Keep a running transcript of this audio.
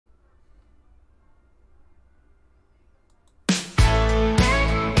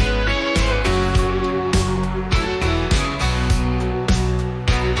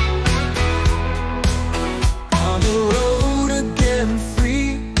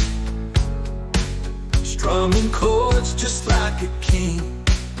strumming chords just like a king.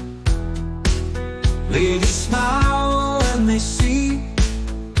 Ladies smile when they see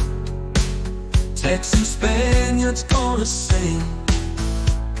Texan Spaniards gonna sing.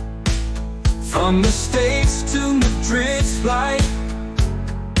 From the States to Madrid's flight,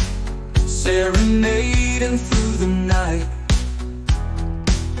 serenading through the night.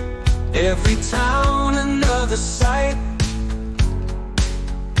 Every town another sight,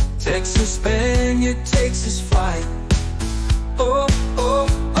 Texan Spaniard takes his flight. Oh, oh,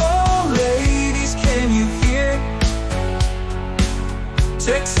 oh, ladies, can you hear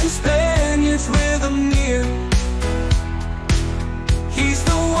Texan Spaniard's rhythm near? He's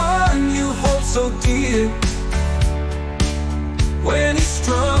the one you hold so dear. When he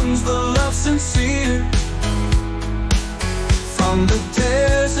strums the love sincere, from the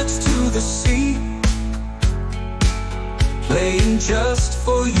deserts to the sea, playing just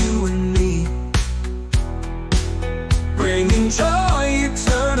for you and me, bringing joy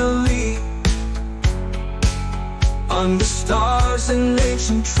eternally, under stars and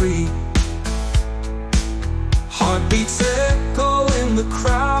ancient tree. Heartbeats echo in the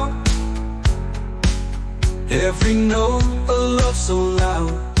crowd, every note a love so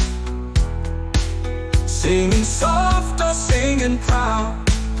loud, singing soft or singing proud.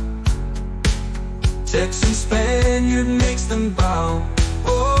 Texan Spaniard makes them bow.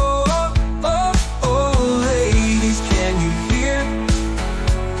 Oh, oh, oh, oh, ladies, can you hear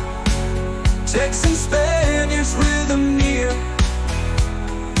Texan Spaniard's rhythm near?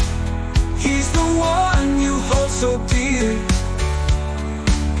 He's the one you hold so dear.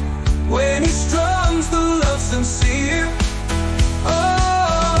 When he strums the love sincere,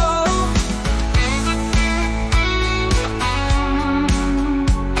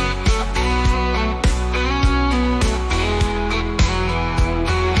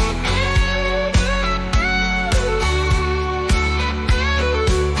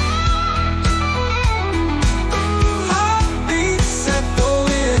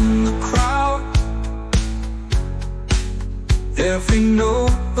 every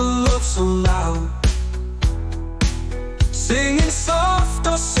note a love so loud, singing soft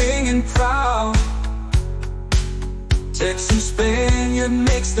or singing proud. Texan Spaniard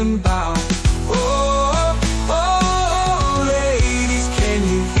makes them bow. Oh, oh, ladies, can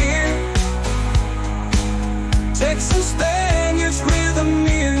you hear Texan Spaniard's rhythm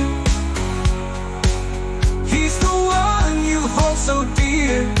near? He's the one you hold so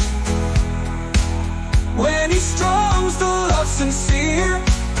dear. When he strums the love sincere,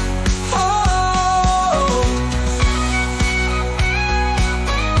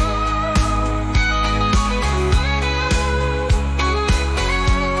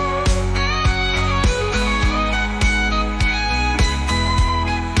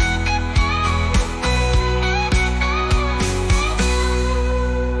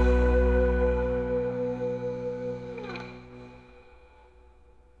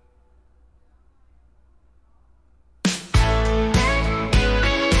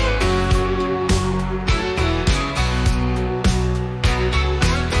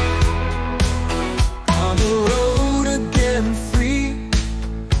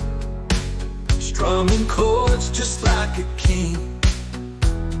 strumming chords just like a king.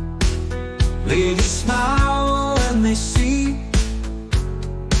 Ladies smile when they see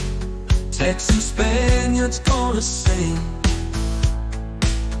Texan Spaniards gonna sing.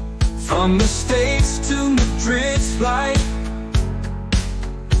 From the States to Madrid's flight,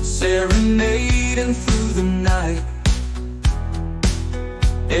 serenading through the night.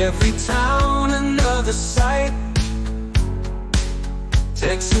 Every town another sight,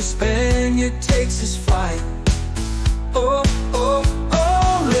 Texan Spaniard takes his flight. Oh, oh,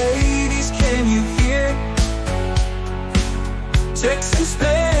 oh, ladies, can you hear Texan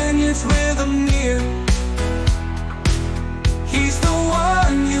Spaniard's rhythm near? He's the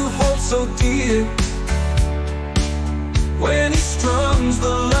one you hold so dear. When he strums the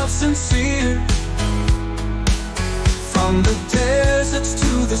love sincere, from the deserts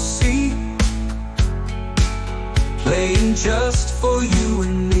to the sea, playing just for you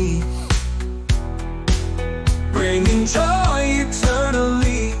and me, bringing joy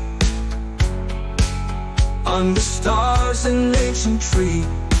eternally, under stars and ancient tree.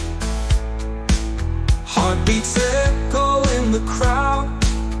 Heartbeats echo in the crowd,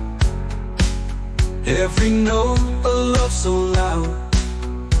 every note a love so loud,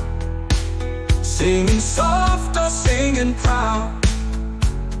 singing soft or singing proud.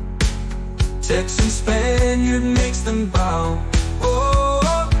 Texan Spaniard makes them bow. Oh,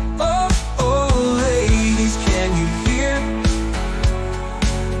 oh, oh, oh, ladies, can you hear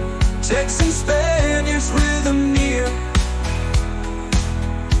Texan Spaniard's rhythm?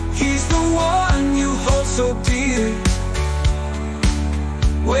 so dear.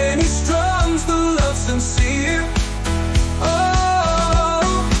 When he strums the love sincere. Oh,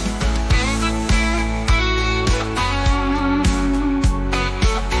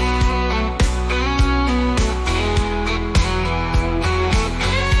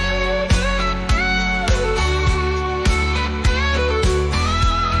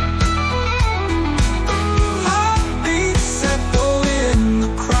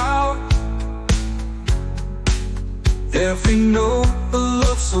 every note a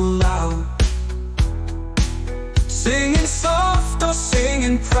love so loud, singing soft or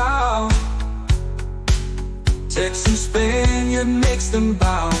singing proud. Texan Spaniard makes them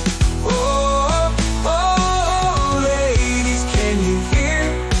bow. Oh, oh, ladies, can you hear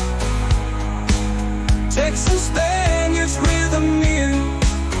Texan Spaniard's rhythm near?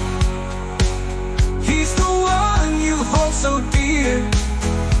 He's the one you hold so dear.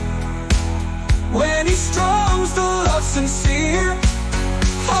 When he strums the love sincere.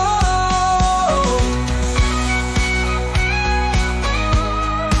 Oh,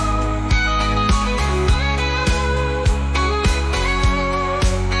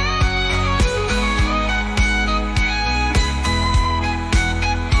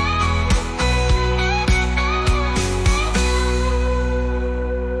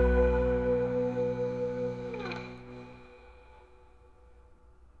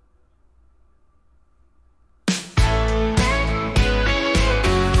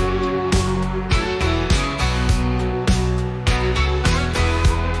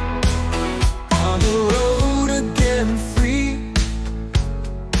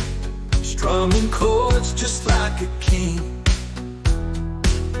 strumming chords just like a king.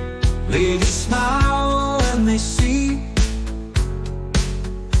 Ladies smile when they see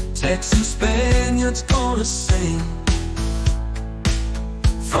Texan Spaniard's gonna sing.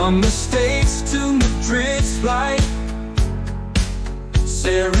 From the States to Madrid's flight,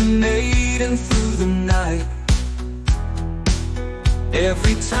 serenading through the night.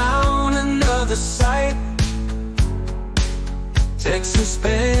 Every town another sight. Texan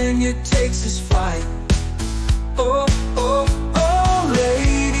Spaniard takes his flight. Oh, oh, oh,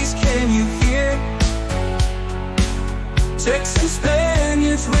 ladies, can you hear Texan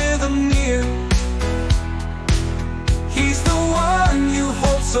Spaniard's rhythm near? He's the one you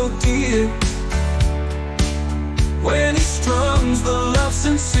hold so dear. When he strums the love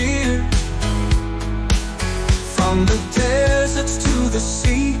sincere. From the deserts to the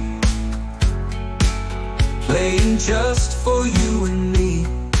sea, playing just for you and me,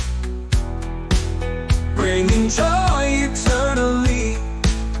 bringing joy eternally.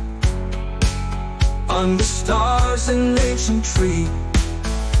 Under stars and ancient tree,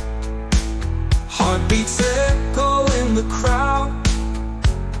 heartbeats echo in the crowd.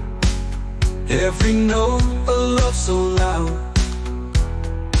 Every note a love so loud,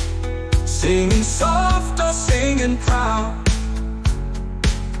 singing soft or singing proud.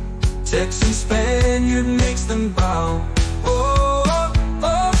 Texan Spaniard makes them bow. Oh, oh,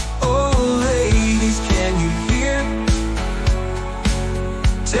 oh, oh, ladies, can you hear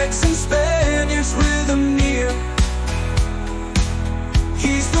Texan Spaniard's rhythm near?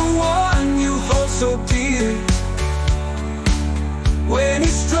 He's the one you hold so dear. When he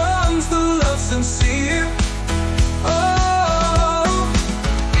strums the love sincere. Oh,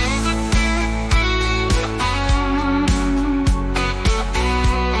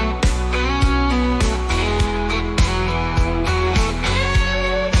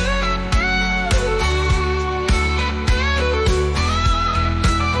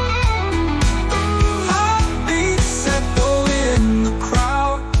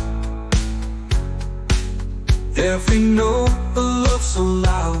 every note a love so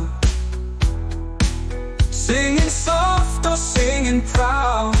loud, singing soft or singing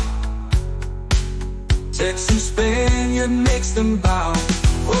proud. Texan Spaniard makes them bow.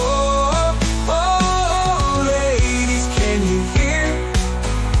 Oh, oh, ladies, can you hear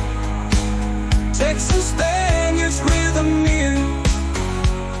Texan Spaniard's rhythm near?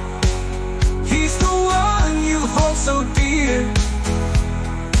 He's the one you hold so dear.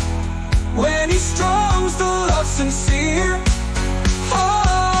 When he strums the love sincere.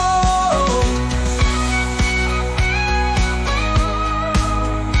 Oh,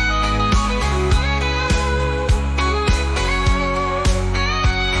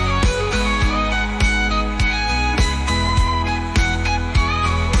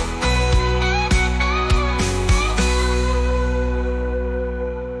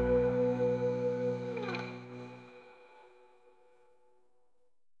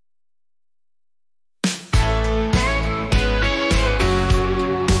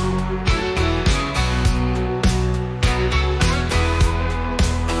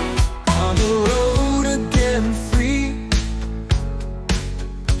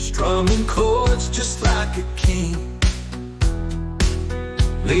 strumming chords just like a king.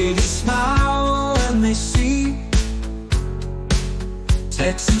 Ladies smile when they see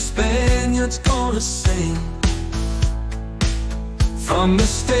Texan Spaniards gonna sing. From the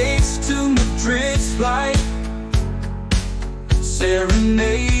States to Madrid's flight,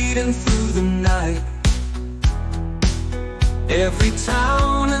 serenading through the night. Every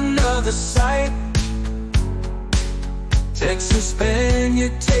town another sight, Texan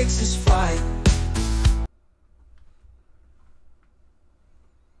Spaniard takes his flight.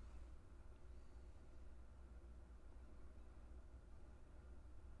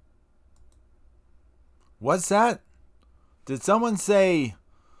 What's that? Did someone say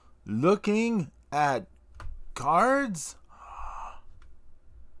looking at cards?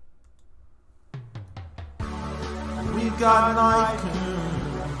 We've got knife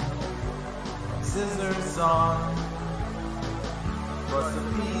coon, scissors on, plus the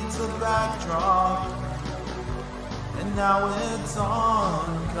pizza backdrop, and now it's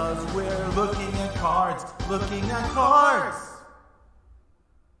on, 'cause we're looking at cards, looking at cards.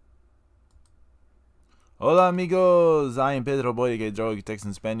 Hola amigos, I am Pedro Boyega,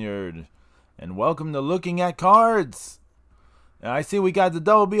 Texan Spaniard, and welcome to Looking at Cards. And I see we got the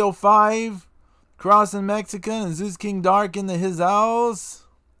Double B05, Crossing Mexican, and Zeus King Dark in his house.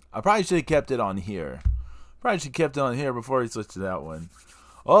 I probably should have kept it on here. Probably should have kept it on here before he switched to that one.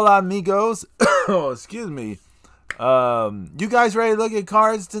 Hola amigos, oh, excuse me. You guys ready to look at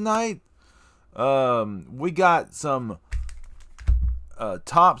cards tonight? We got some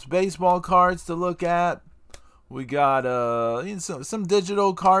Topps baseball cards to look at. We got some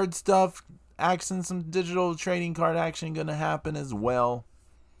digital card stuff action, some digital trading card action gonna happen as well.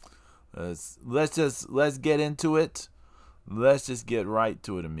 Let's get into it. Let's just get right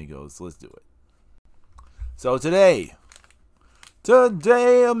to it, amigos. Let's do it. So today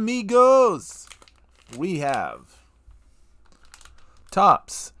amigos, we have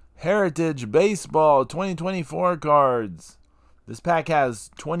Topps Heritage Baseball 2024 cards. This pack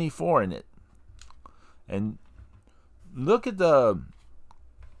has 24 in it. And look at the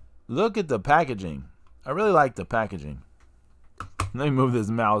packaging. I really like the packaging. Let me move this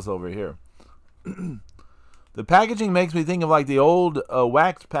mouse over here. The packaging makes me think of like the old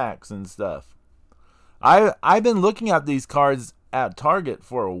wax packs and stuff. I've been looking at these cards at Target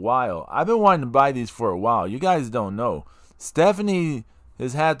for a while. I've been wanting to buy these for a while. You guys don't know. Stephanie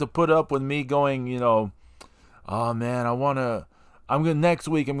has had to put up with me going, you know, oh man, next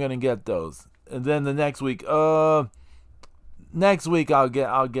week I'm gonna get those. And then the next week, next week I'll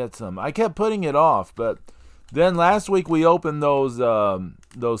get some. I kept putting it off, but then last week we opened those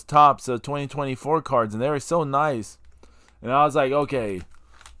Topps 2024 cards, and they were so nice. And I was like, okay,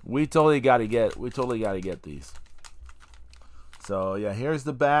 we totally gotta get these. So yeah, here's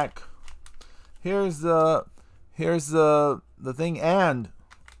the back. Here's the thing, and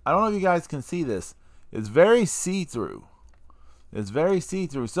I don't know if you guys can see this. It's very see-through. It's very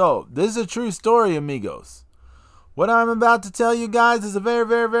see-through. So this is a true story, amigos. What I'm about to tell you guys is a very,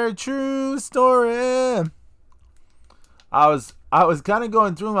 very, very true story. I was kind of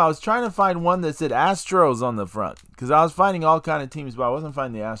going through them. I was trying to find one that said Astros on the front, because I was finding all kind of teams, but I wasn't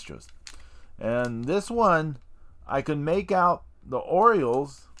finding the Astros. And this one, I could make out the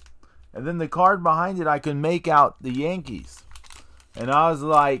Orioles, and then the card behind it, I could make out the Yankees. And I was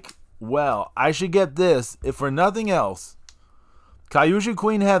like, well, I should get this, if for nothing else. Kayusha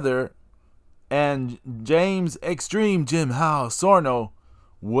Queen Heather and James Extreme Jim Howe Sorno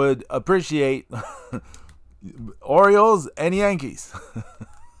would appreciate Orioles and Yankees.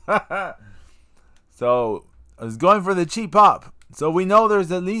 So I was going for the cheap pop. So we know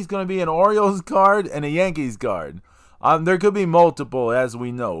there's at least going to be an Orioles card and a Yankees card. There could be multiple, as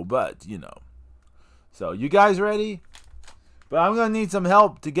we know, but you know. So you guys ready? But I'm going to need some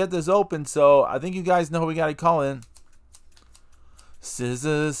help to get this open, so I think you guys know who we got to call in.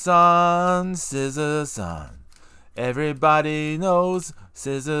 Scissor-san, Scissor-san. Everybody knows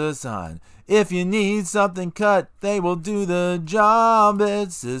Scissor-san. If you need something cut, they will do the job.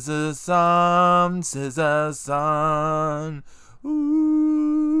 It's Scissor-san, Scissor-san.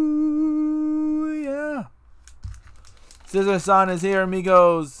 Ooh, yeah. Scissor-san is here,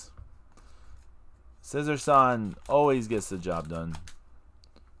 amigos. Scissor-san always gets the job done.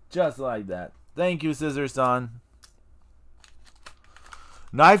 Just like that. Thank you, Scissor-san.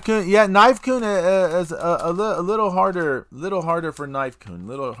 Knife Coon, yeah, Knife Coon is a little harder for Knife Coon, a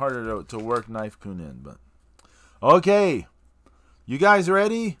little harder to work Knife Coon in, but okay, you guys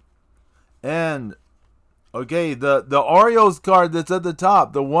ready? And okay, the Orioles card that's at the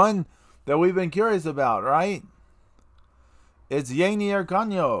top, the one that we've been curious about, right? It's Yanier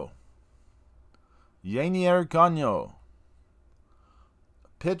Cano. Yanier Cano.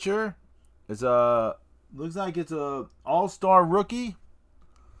 Pitcher. It's looks like it's a all-star rookie.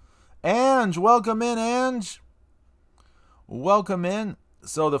 Ange, welcome in, Ange. Welcome in.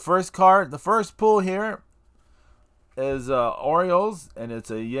 So the first card, the first pull here is Orioles, and it's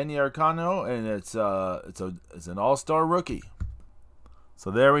a Yanier Cano, and it's an all-star rookie.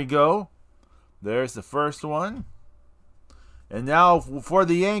 So there we go. There's the first one. And now for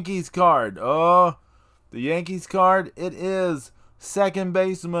the Yankees card. Oh, the Yankees card, it is second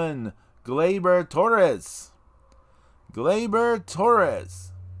baseman Gleyber Torres. Gleyber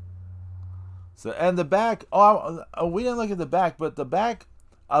Torres. So, and the back, we didn't look at the back, but the back,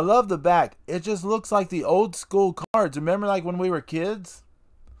 I love the back. It just looks like the old school cards. Remember like when we were kids?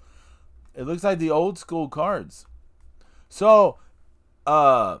 It looks like the old school cards. So,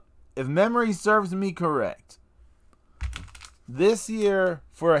 if memory serves me correct, this year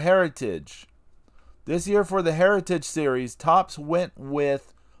for Heritage, this year for the Heritage Series, Topps went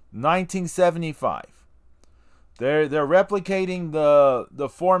with 1975. They're replicating the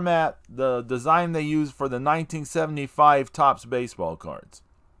format, the design they used for the 1975 Topps baseball cards.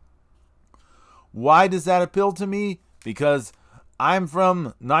 Why does that appeal to me? Because I'm from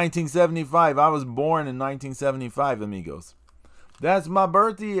 1975. I was born in 1975, amigos. That's my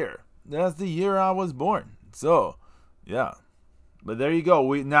birth year. That's the year I was born. So, yeah. But there you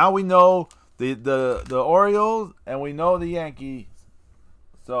go. Now we know the Orioles and we know the Yankees.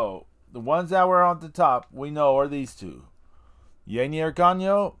 So the ones that were on the top we know are these two, Yanier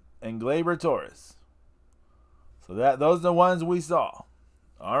Cano and Gleyber Torres. So those are the ones we saw.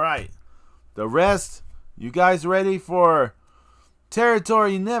 All right. The rest, you guys ready for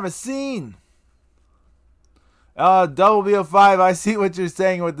territory you never seen? WB05, I see what you're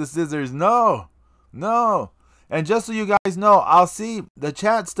saying with the scissors. No. And just so you guys know, I'll see the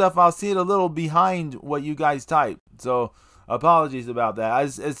chat stuff. I'll see it a little behind what you guys type. So apologies about that.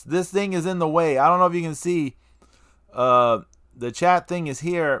 This thing is in the way. I don't know if you can see. The chat thing is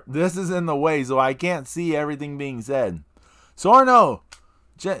here. This is in the way, so I can't see everything being said. Sorno,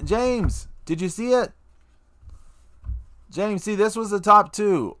 James, did you see it? James, see, this was the top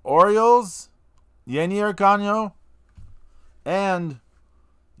two: Orioles, Yanier Cano, and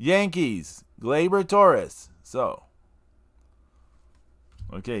Yankees, Gleyber Torres. So,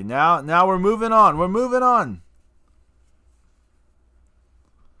 okay, now we're moving on. We're moving on.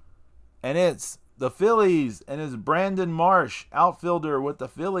 And it's the Phillies, and it's Brandon Marsh, outfielder with the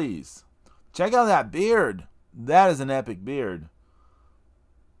Phillies. Check out that beard. That is an epic beard.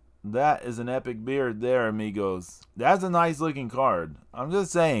 That is an epic beard there, amigos. That's a nice looking card. I'm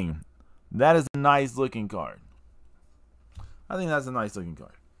just saying, that is a nice looking card. I think that's a nice looking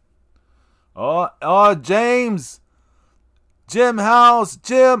card. Oh, James. Jim House.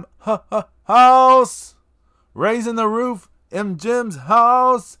 Jim House. Raising the roof in Jim's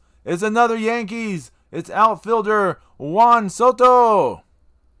house. It's another Yankees. It's outfielder Juan Soto.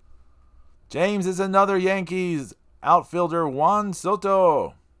 James is another Yankees. Outfielder Juan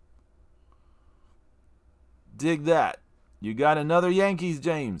Soto. Dig that. You got another Yankees,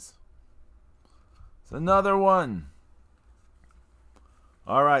 James. It's another one.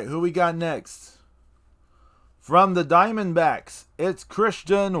 All right, who we got next? From the Diamondbacks, it's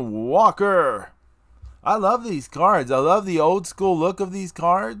Christian Walker. I love these cards. I love the old school look of these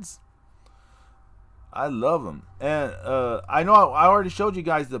cards. I love them. And I know I already showed you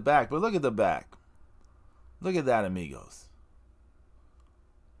guys the back, but look at the back. Look at that, amigos.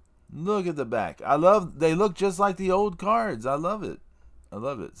 Look at the back. They look just like the old cards. I love it. I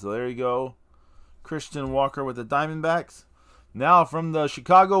love it. So there you go. Christian Walker with the Diamondbacks. Now from the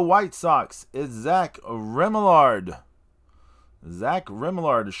Chicago White Sox, it's Zach Remillard. Zach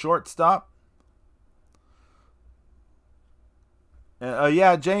Remillard, a shortstop.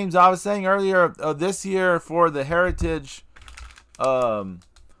 Yeah, James, I was saying earlier, this year for the Heritage,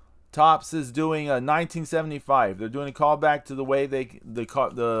 Topps is doing a 1975. They're doing a callback to the way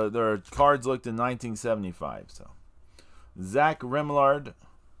their cards looked in 1975. So, Zach Remillard.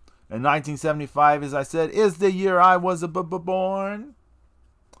 And 1975, as I said, is the year I was born.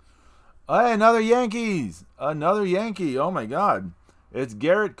 Hey, another Yankees. Another Yankee. Oh, my God. It's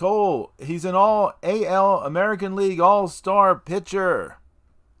Garrett Cole. He's an all-AL American League All-Star pitcher.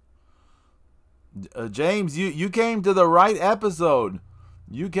 James, you came to the right episode.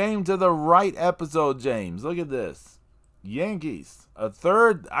 You came to the right episode, James. Look at this. Yankees. Our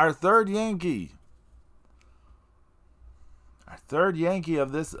third Yankee. Our third Yankee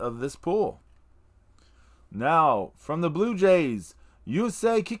of this pool. Now, from the Blue Jays,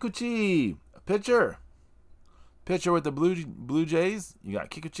 Yusei Kikuchi, pitcher. pitcher with the Blue Jays, you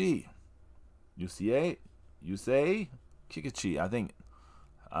got Kikuchi. Yusei Kikuchi. I think.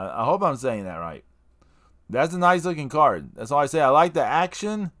 I hope I'm saying that right. That's a nice looking card. That's all I say. I like the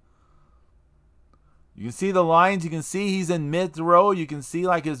action. You can see the lines. You can see he's in mid-throw. You can see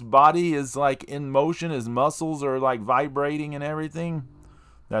like his body is like in motion. His muscles are like vibrating and everything.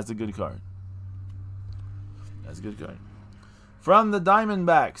 That's a good card. That's a good card. From the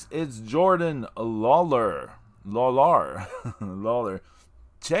Diamondbacks, it's Jordan Lawlar. Lawlar.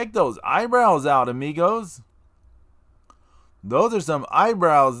 Check those eyebrows out, amigos. Those are some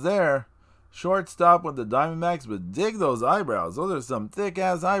eyebrows there. Shortstop with the Diamondbacks, but dig those eyebrows. Those are some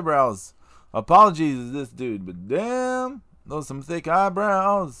thick-ass eyebrows. Apologies to this dude, but damn, those are some thick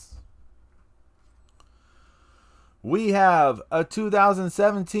eyebrows. We have a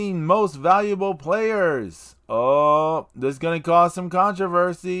 2017 Most Valuable Players. Oh, this is going to cause some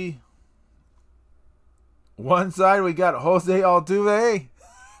controversy. One side we got Jose Altuve.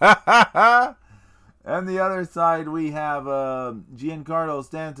 And the other side we have Giancarlo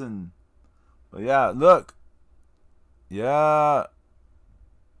Stanton. But yeah, look. Yeah.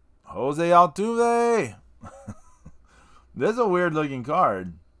 Jose Altuve. This is a weird looking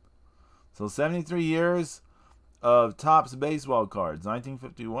card. So 73 years of Topps baseball cards.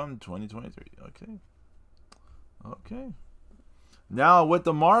 1951, 2023. Okay. Okay. Now with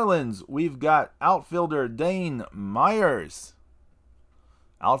the Marlins, we've got outfielder Dane Myers.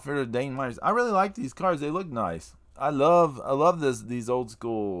 Outfielder Dane Myers. I really like these cards. They look nice. I love these old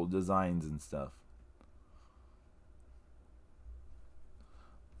school designs and stuff.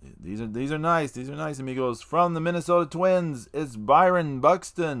 These are nice. These are nice, amigos. From the Minnesota Twins, it's Byron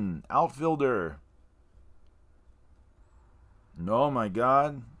Buxton, outfielder. Oh my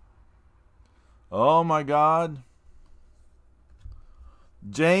God. Oh my God.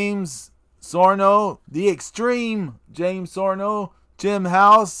 James Sorno, the extreme James Sorno, Jim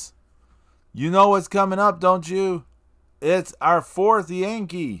House. You know what's coming up, don't you? It's our fourth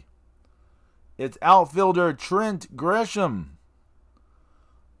Yankee. It's outfielder Trent Grisham.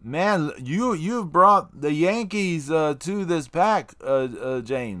 Man, you've brought the Yankees to this pack,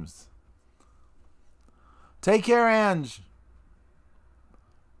 James. Take care, Ange.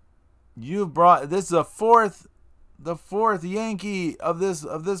 You've brought this is the fourth Yankee of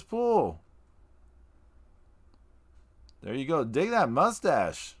this pool. There you go. Dig that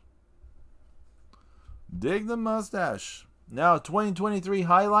mustache. Dig the mustache. Now 2023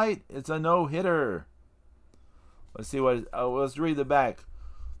 highlight. It's a no-hitter. Let's see what. Let's read the back.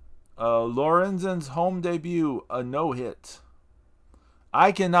 Lorenzen's home debut, a no-hit.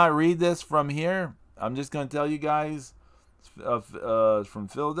 I cannot read this from here. I'm just going to tell you guys. From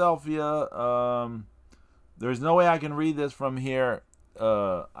Philadelphia. There's no way I can read this from here.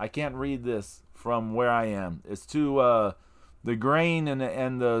 I can't read this from where I am. It's too the grain and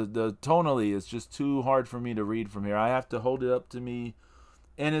the tonally is just too hard for me to read from here. I have to hold it up to me.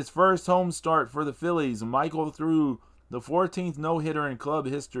 In his first home start for the Phillies, Michael threw the 14th no-hitter in club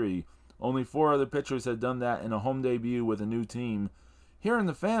history. Only 4 other pitchers had done that in a home debut with a new team. Hearing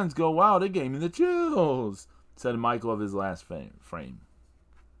the fans go wild, it gave me the chills, said Michael of his last frame.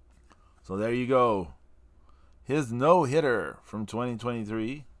 So there you go. His no-hitter from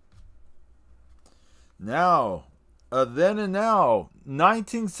 2023. Now, then and now,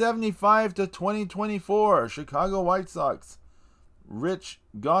 1975 to 2024, Chicago White Sox, Rich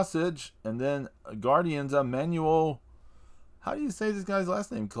Gossage, and then Guardians, Emmanuel. How do you say this guy's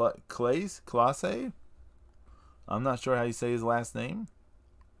last name? Clase? I'm not sure how you say his last name.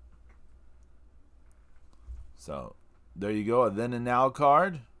 So, there you go. A then and now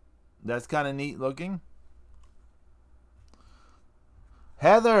card. That's kind of neat looking.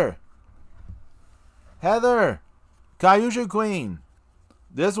 Heather, Kaiusha Queen.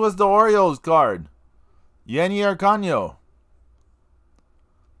 This was the Orioles card. Yenny Arcano.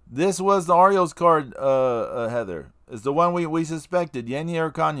 This was the Orioles card, Heather. It's the one we suspected, Yenny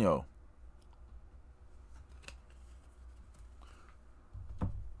Arcano.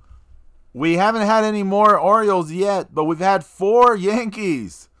 We haven't had any more Orioles yet, but we've had 4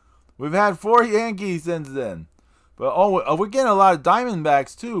 Yankees. We've had 4 Yankees since then. But we're getting a lot of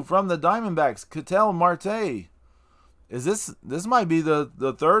Diamondbacks too. From the Diamondbacks, Ketel Marte. This might be the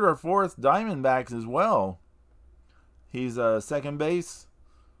 3rd or 4th Diamondbacks as well. He's second base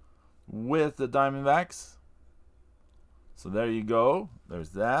with the Diamondbacks. So there you go. There's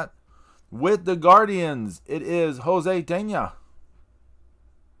that. With the Guardians, it is Jose Tena.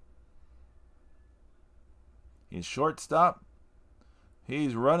 He's shortstop.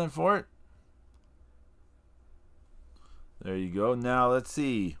 He's running for it. There you go. Now let's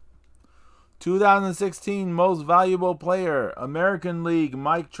see. 2016 Most Valuable Player, American League,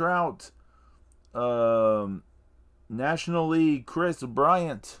 Mike Trout. National League, Chris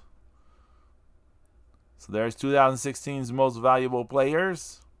Bryant. So there's 2016's Most Valuable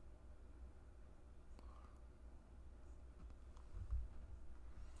Players.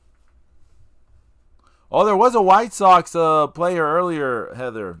 Oh, there was a White Sox player earlier,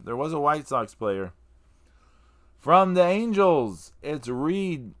 Heather. There was a White Sox player. From the Angels, it's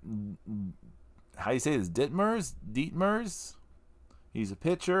Reed. How do you say this? Dietmers? He's a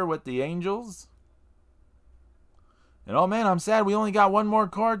pitcher with the Angels. And oh man, I'm sad we only got one more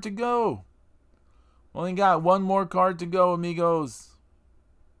card to go. Only got one more card to go, amigos.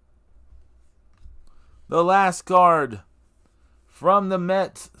 The last card from the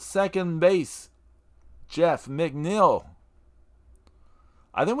Mets, second base, Jeff McNeil.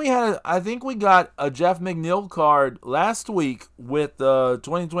 I think we got a Jeff McNeil card last week with the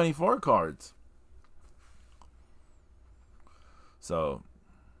 2024 cards. So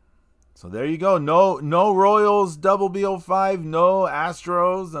there you go. No Royals double B05, no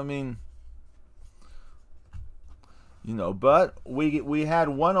Astros. I mean, you know, but we had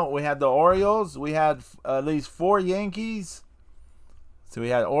one. We had the Orioles. We had at least 4 Yankees. So we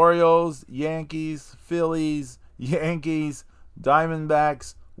had Orioles, Yankees, Phillies, Yankees,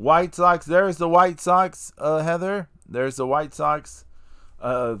 Diamondbacks, White Sox. There's the White Sox, Heather. There's the White Sox.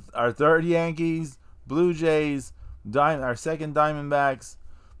 Our third Yankees, Blue Jays, our second Diamondbacks,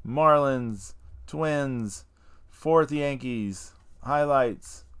 Marlins, Twins, fourth Yankees.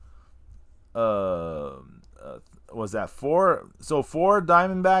 Highlights. Was that 4? So 4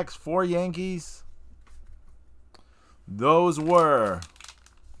 Diamondbacks, 4 Yankees. Those were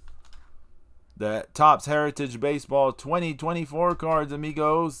the Topps Heritage Baseball 2024 cards,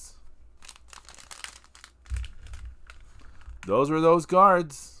 amigos. Those were those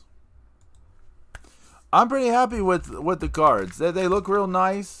cards. I'm pretty happy with the cards. They look real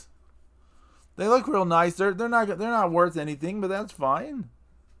nice. They look real nice. They're not worth anything, but that's fine.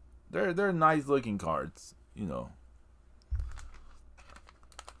 They're nice looking cards, you know.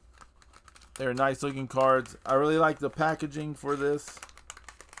 They're nice looking cards. I really like the packaging for this.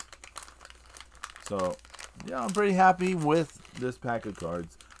 So, yeah, I'm pretty happy with this pack of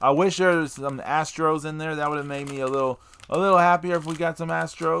cards. I wish there was some Astros in there. That would have made me a little happier if we got some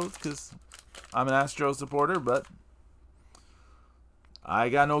Astros, because I'm an Astros supporter, but I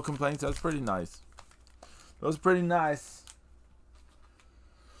got no complaints. That's pretty nice. That was pretty nice.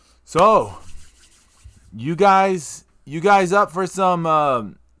 So, you guys up for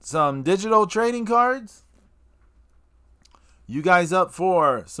some digital trading cards? You guys up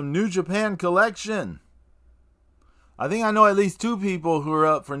for some New Japan Collection? I think I know at least 2 people who are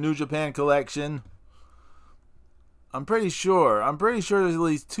up for New Japan Collection. I'm pretty sure there's at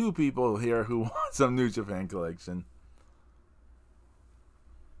least 2 people here who want some New Japan Collection.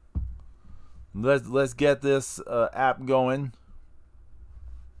 Let's get this app going.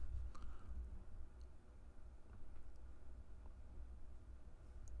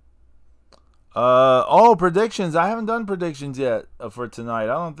 Predictions. I haven't done predictions yet for tonight.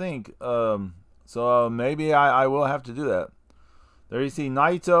 I don't think. So maybe I will have to do that. There you see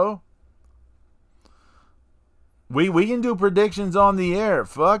Naito. We can do predictions on the air.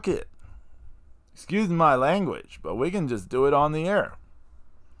 Fuck it. Excuse my language, but we can just do it on the air.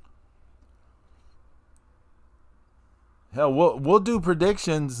 Hell, we'll do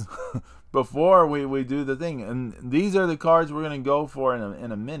predictions before we do the thing. And these are the cards we're gonna go for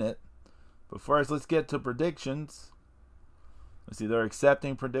in a minute. But first, let's get to predictions. Let's see, they're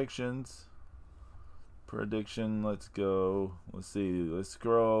accepting predictions. Prediction, let's go. Let's see, let's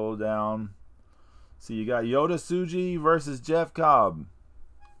scroll down. See, you got Yota Tsuji versus Jeff Cobb.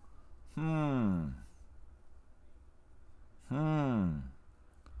 You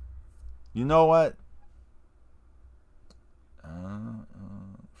know what?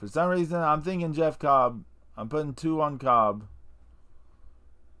 For some reason, I'm thinking Jeff Cobb. I'm putting 2 on Cobb.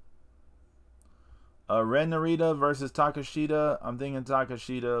 Ren Narita versus Takashita. I'm thinking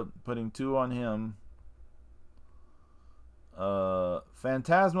Takashita, putting 2 on him.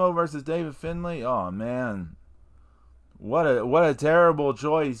 Phantasmo versus David Finlay. Oh man, what a terrible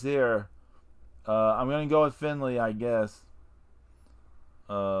choice here. I'm gonna go with Finlay, I guess.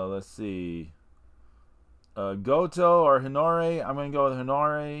 Let's see. Goto or Hinori. I'm gonna go with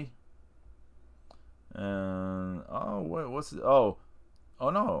Hinori. And oh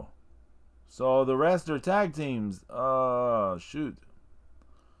no. So the rest are tag teams. Shoot.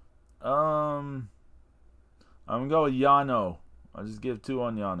 I'm gonna go with Yano. I'll just give 2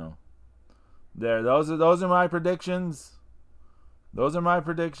 on Yano. There, those are my predictions. Those are my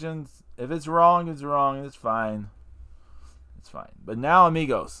predictions. If it's wrong, it's wrong. It's fine. It's fine. But now,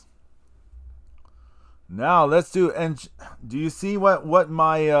 amigos. Now let's do. And do you see what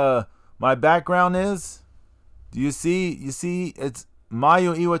my my background is? Do you see? You see, it's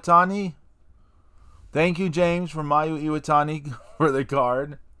Mayu Iwatani. Thank you, James, for Mayu Iwatani for the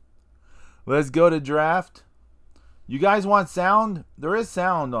card. Let's go to draft. You guys want sound? There is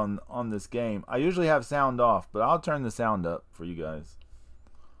sound on this game. I usually have sound off, but I'll turn the sound up for you guys.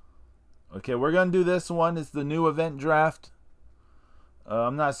 Okay, we're going to do this one. It's the new event draft.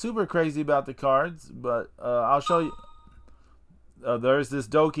 I'm not super crazy about the cards, but I'll show you. There's this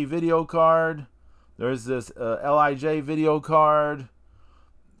Doki video card. There's this LIJ video card.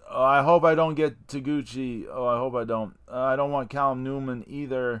 I hope I don't get Taguchi. Oh, I hope I don't. I don't want Callum Newman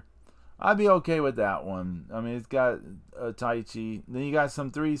either. I'd be okay with that one. I mean, it's got Taichi. Then you got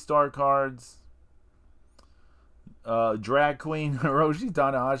some 3-star cards. Drag Queen Hiroshi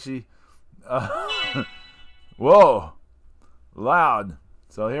Tanahashi. Whoa. Loud.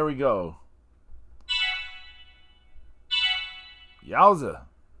 So here we go. Yowza.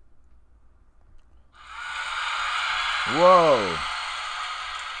 Whoa.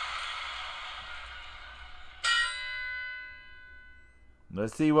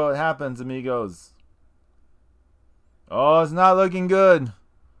 Let's see what happens, amigos. Oh, it's not looking good.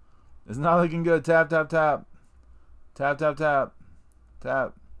 It's not looking good. Tap, tap, tap. Tap, tap, tap.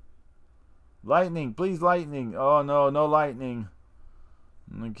 Tap. Lightning. Please, lightning. Oh, no. No lightning.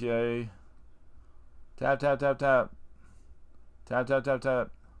 Okay. Tap, tap, tap, tap. Tap, tap, tap,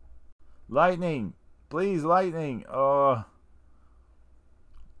 tap. Lightning. Please, lightning. Oh.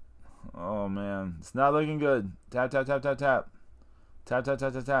 Oh, man. It's not looking good. Tap, tap, tap, tap, tap. Tap, tap,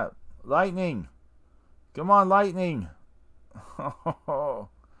 tap, tap, tap. Lightning. Come on, lightning.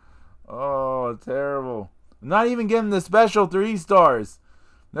 Oh, terrible. Not even getting the special 3 stars.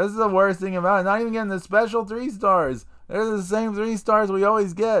 This is the worst thing about it. Not even getting the special 3 stars. They're the same 3 stars we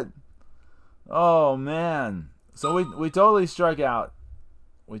always get. Oh, man. So we totally struck out.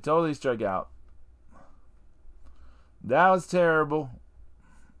 We totally struck out. That was terrible.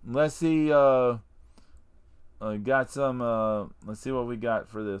 Let's see. Got some. Let's see what we got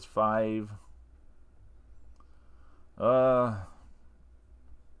for this 5. What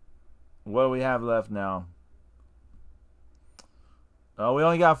do we have left now? We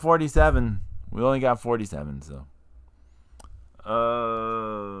only got 47. We only got 47.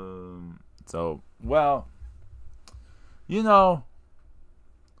 So well, you know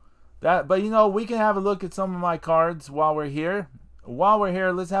that. But you know, we can have a look at some of my cards while we're here. While we're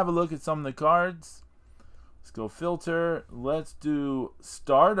here, let's have a look at some of the cards. Let's go filter. Let's do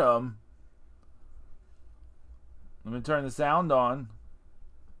Stardom. Let me turn the sound on.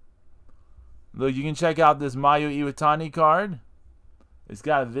 Look, you can check out this Mayu Iwatani card. It's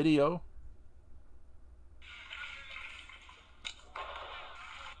got a video.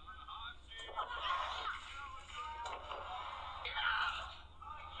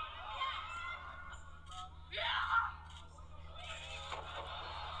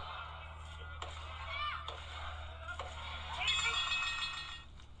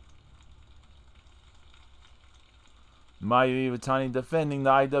 Mayu Iwatani defending the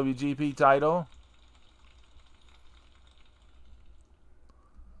IWGP title.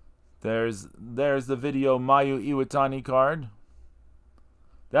 There's the video Mayu Iwatani card.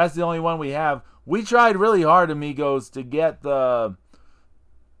 That's the only one we have. We tried really hard, amigos, to get the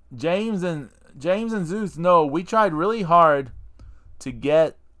James and Zeus. No, we tried really hard to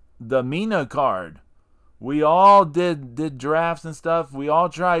get the Mina card. We all did drafts and stuff. We all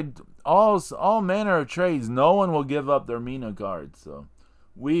tried all manner of trades. No one will give up their Mina card. So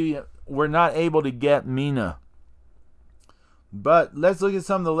we were not able to get Mina. But let's look at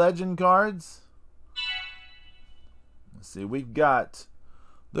some of the legend cards. Let's see. We've got,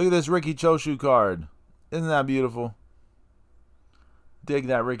 look at this Riki Choshu card. Isn't that beautiful? Dig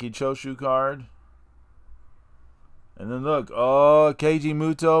that Riki Choshu card. And then look, oh, Keiji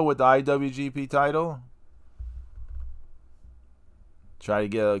Muto with the IWGP title. Try to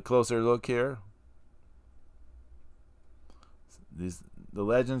get a closer look here. The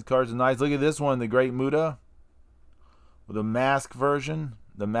Legends cards are nice. Look at this one, the Great Muta. With a mask version.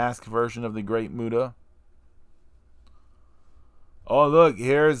 The mask version of the Great Muta. Oh, look,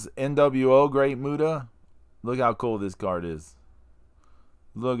 here's NWO Great Muta. Look how cool this card is.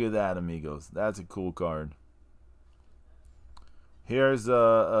 Look at that, amigos. That's a cool card. Here's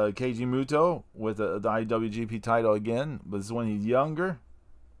Keiji Muto with the IWGP title again, but this is when he's younger.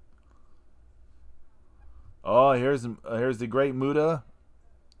 Oh, here's the Great Muta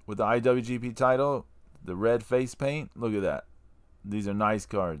with the IWGP title, the red face paint. Look at that. These are nice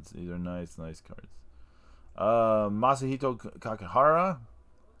cards. These are nice cards. Masahito Kakihara.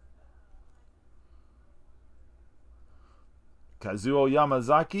 Kazuo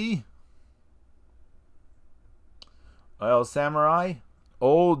Yamazaki. El Samurai.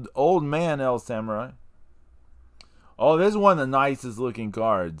 Old man El Samurai. Oh, this is one of the nicest looking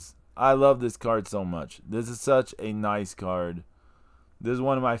cards. I love this card so much. This is such a nice card. This is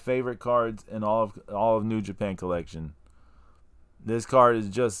one of my favorite cards in all of New Japan collection. This card is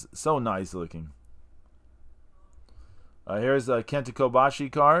just so nice looking. Here's a Kenta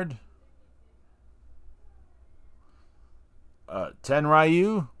Kobashi card.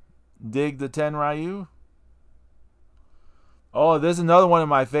 Tenryu. Dig the Tenryu. Oh, this is another one of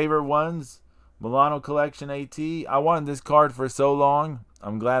my favorite ones. Milano Collection AT. I wanted this card for so long.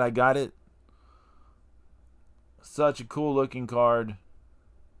 I'm glad I got it. Such a cool looking card.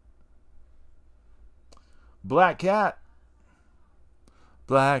 Black Cat.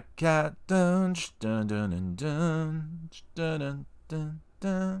 Black Cat. Dun, dun, dun, dun, dun, dun,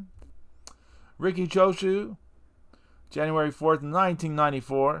 dun. Riki Choshu. January 4th,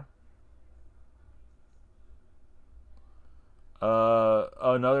 1994.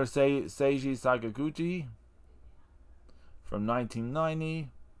 Another Seiji Sakaguchi from 1990.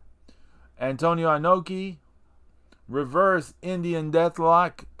 Antonio Inoki. Reverse Indian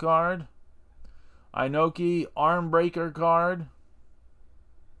Deathlock card. Inoki Armbreaker card.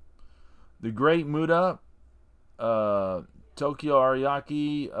 The Great Muta. Tokyo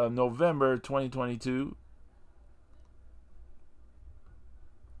Ariake of November 2022.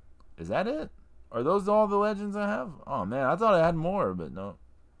 Is that it? Are those all the legends I have? Oh man, I thought I had more, but no.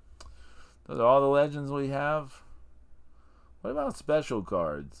 Those are all the legends we have. What about special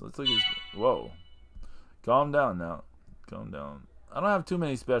cards? Let's look at. Whoa. Calm down now. Calm down. I don't have too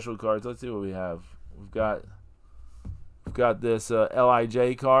many special cards. Let's see what we have. We've got this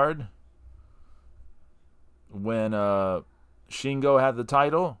LIJ card. When Shingo had the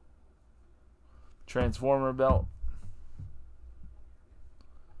title. Transformer belt.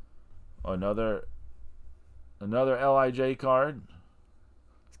 Another LIJ card.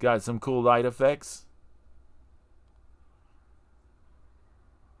 It's got some cool light effects.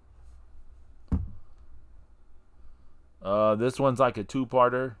 This one's like a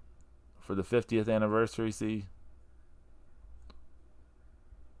two-parter for the 50th anniversary. See?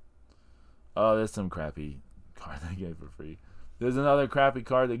 Oh, there's some crappy card they gave for free. There's another crappy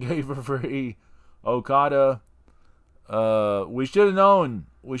card they gave for free. Okada. We should have known.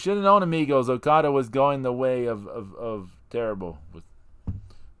 We should have known, amigos. Okada was going the way of terrible with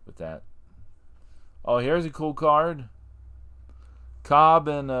that. Oh, here's a cool card. Cobb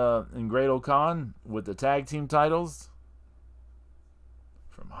and Great-O-Khan with the tag team titles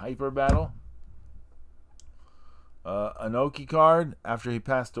from Hyper Battle. Inoki card after he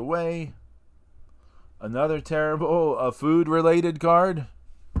passed away. Another terrible food-related card.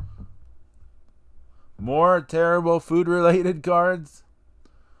 More terrible food-related cards.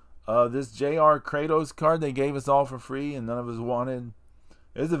 This JR Kratos card they gave us all for free and none of us wanted.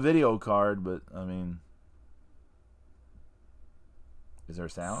 It's a video card, but, I mean... Is there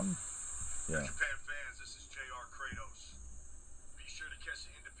sound? Yeah. Japan fans, this is JR Kratos. Be sure to catch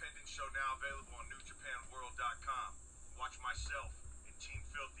the independent show now available on NewJapanWorld.com. Watch myself and Team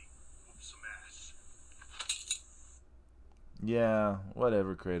Filthy whoop some ass. Yeah,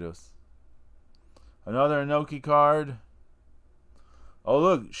 whatever, Kratos. Another Inoki card. Oh,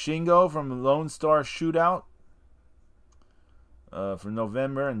 look. Shingo from Lone Star Shootout. From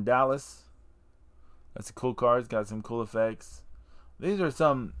November in Dallas. That's a cool card. It's got some cool effects. These are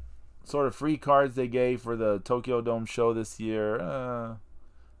some sort of free cards they gave for the Tokyo Dome show this year.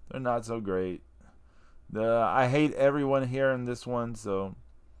 They're not so great. I hate everyone here in this one. So,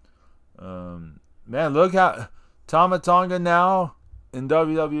 man, look how Tama Tonga now in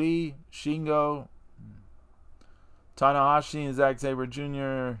WWE. Shingo. Tanahashi and Zack Sabre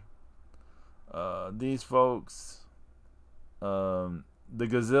Jr. These folks. The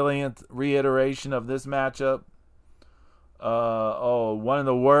gazillionth reiteration of this matchup. One of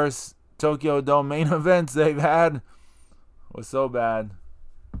the worst Tokyo Dome main events they've had. Was so bad.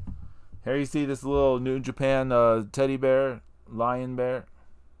 Here you see this little New Japan teddy bear, lion bear.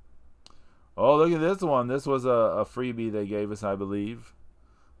 Oh, look at this one. This was a freebie they gave us, I believe.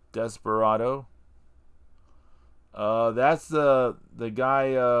 Desperado. That's the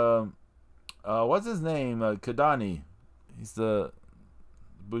guy, what's his name? Kadani. He's the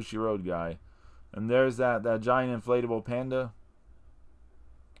Bushi Road guy. And there's that giant inflatable panda.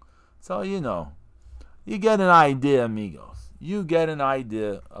 So, you know. You get an idea, amigos. You get an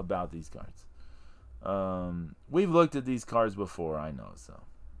idea about these cards. We've looked at these cards before, I know. So,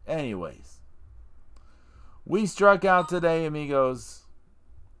 anyways, we struck out today, amigos.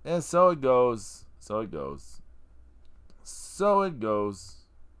 And so it goes. So it goes. So it goes.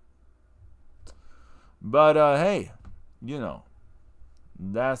 But hey, you know,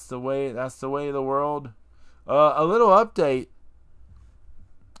 that's the way. That's the way of the world. A little update.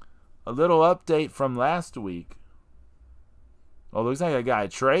 A little update from last week. Oh, looks like I got a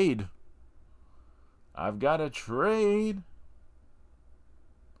trade. I've got a trade.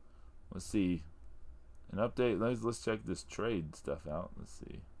 Let's see. An update. Let's check this trade stuff out. Let's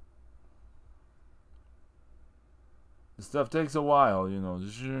see. This stuff takes a while, you know.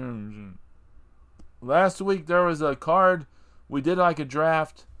 Last week there was a card. We did like a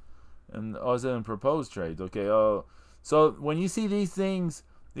draft, and I was in proposed trades. Okay. So when you see these things,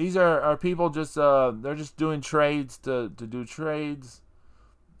 these are people just they're just doing trades to do trades.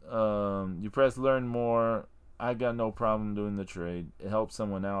 You press learn more. I got no problem doing the trade. It helps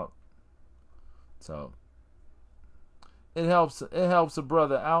someone out. So it helps a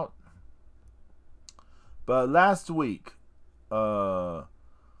brother out. But last week,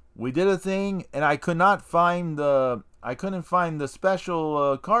 we did a thing, and I couldn't find the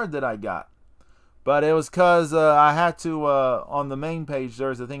special card that I got. But it was because I had to, on the main page,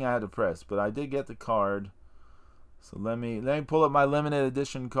 there's a thing I had to press. But I did get the card. So let me pull up my limited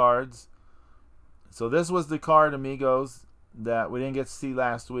edition cards. So this was the card, amigos, that we didn't get to see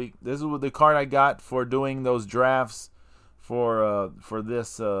last week. This is the card I got for doing those drafts for the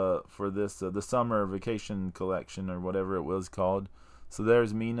summer vacation collection, or whatever it was called. So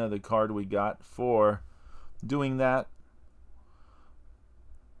there's Mina, the card we got for doing that.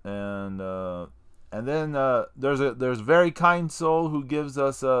 And then there's Very Kind Soul, who gives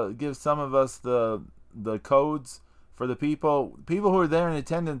some of us the codes for the people who are there in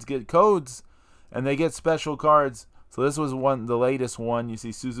attendance get codes, and they get special cards. So this was the latest one. You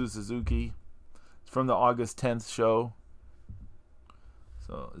see Suzu Suzuki. It's from the August 10th show.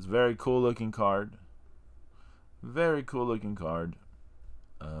 So it's a very cool looking card. Very cool looking card.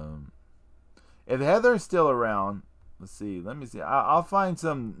 If Heather's still around, let's see. Let me see. I'll find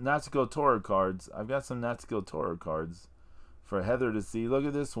some Natsuko Tora cards. I've got some Natsuko Tora cards for Heather to see. Look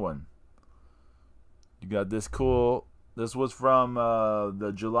at this one. You got this cool. This was from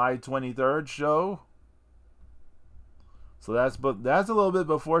the July 23rd show. So that's a little bit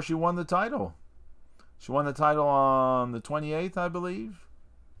before she won the title. She won the title on the 28th, I believe.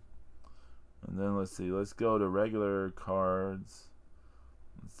 And then let's see. Let's go to regular cards.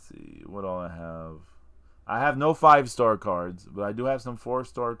 Let's see what all I have. I have no 5-star cards, but I do have some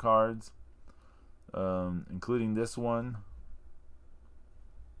 4-star cards, including this one.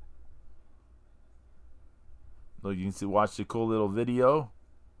 Look, you can see. Watch the cool little video.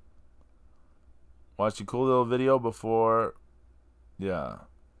 Watch the cool little video before. Yeah.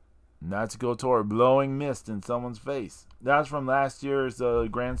 Natsuko Tora blowing mist in someone's face. That's from last year's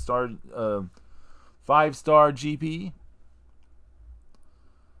Grand Star 5-star GP.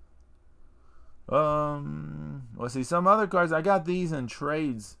 Let's see some other cards. I got these in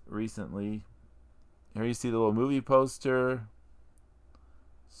trades recently. Here you see the little movie poster.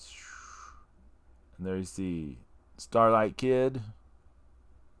 And there you see Starlight Kid.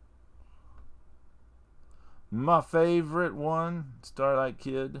 My favorite one, Starlight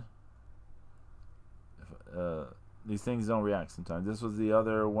Kid. These things don't react sometimes. This was the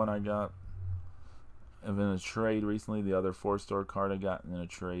other one I got in a trade recently. The other 4-star card I got in a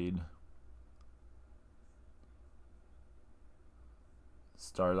trade.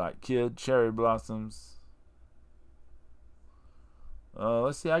 Starlight Kid, Cherry Blossoms.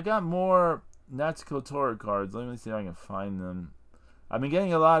 Let's see. I got more Natsuko Tora cards. Let me see if I can find them. I've been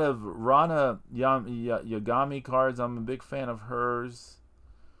getting a lot of Rana Yagami cards. I'm a big fan of hers.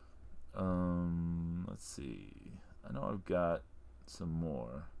 Let's see. I know I've got some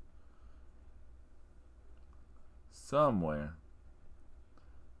more. Somewhere.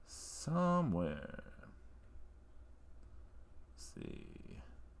 Let's see.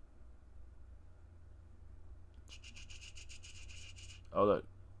 Oh, look.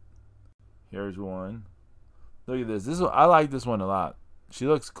 Here's one. Look at this. I like this one a lot. She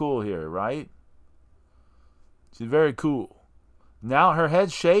looks cool here, right? She's very cool. Now her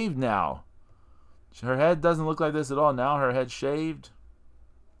head's shaved now. Her head doesn't look like this at all. Now her head's shaved.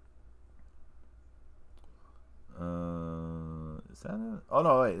 Is that it? Oh,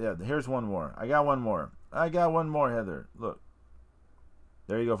 no, wait. Yeah, here's one more. I got one more, Heather. Look.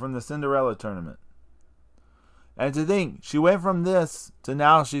 There you go. From the Cinderella tournament. And to think, she went from this to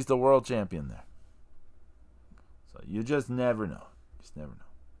now she's the world champion there. So you just never know.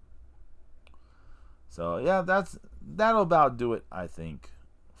 So yeah, that'll about do it, I think,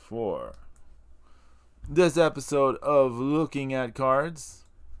 for this episode of Looking at Cards.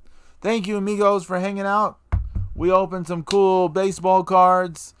 Thank you, amigos, for hanging out. We opened some cool baseball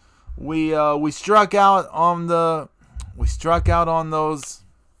cards. We struck out on those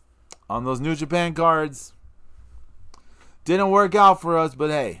New Japan cards. Didn't work out for us,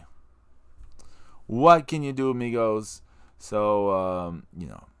 but hey, what can you do, amigos? So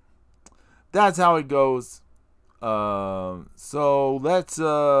that's how it goes. So let's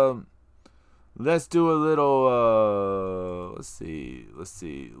do a little. Let's see.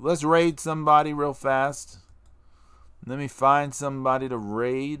 Let's raid somebody real fast. Let me find somebody to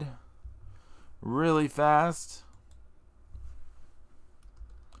raid really fast.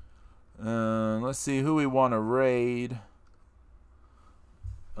 Let's see who we want to raid.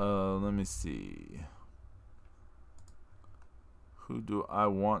 Let me see. Who do I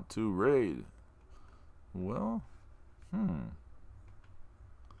want to raid? Well,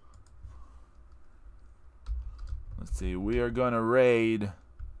 let's see. We are gonna raid.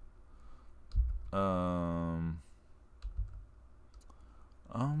 Oh,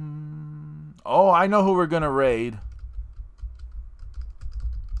 I know who we're gonna raid.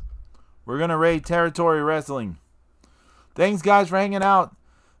 We're gonna raid Territory Wrestling. Thanks, guys, for hanging out.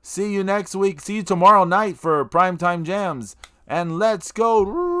 See you next week. See you tomorrow night for Primetime Jams. And let's go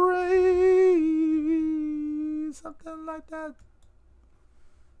raid. Something like that.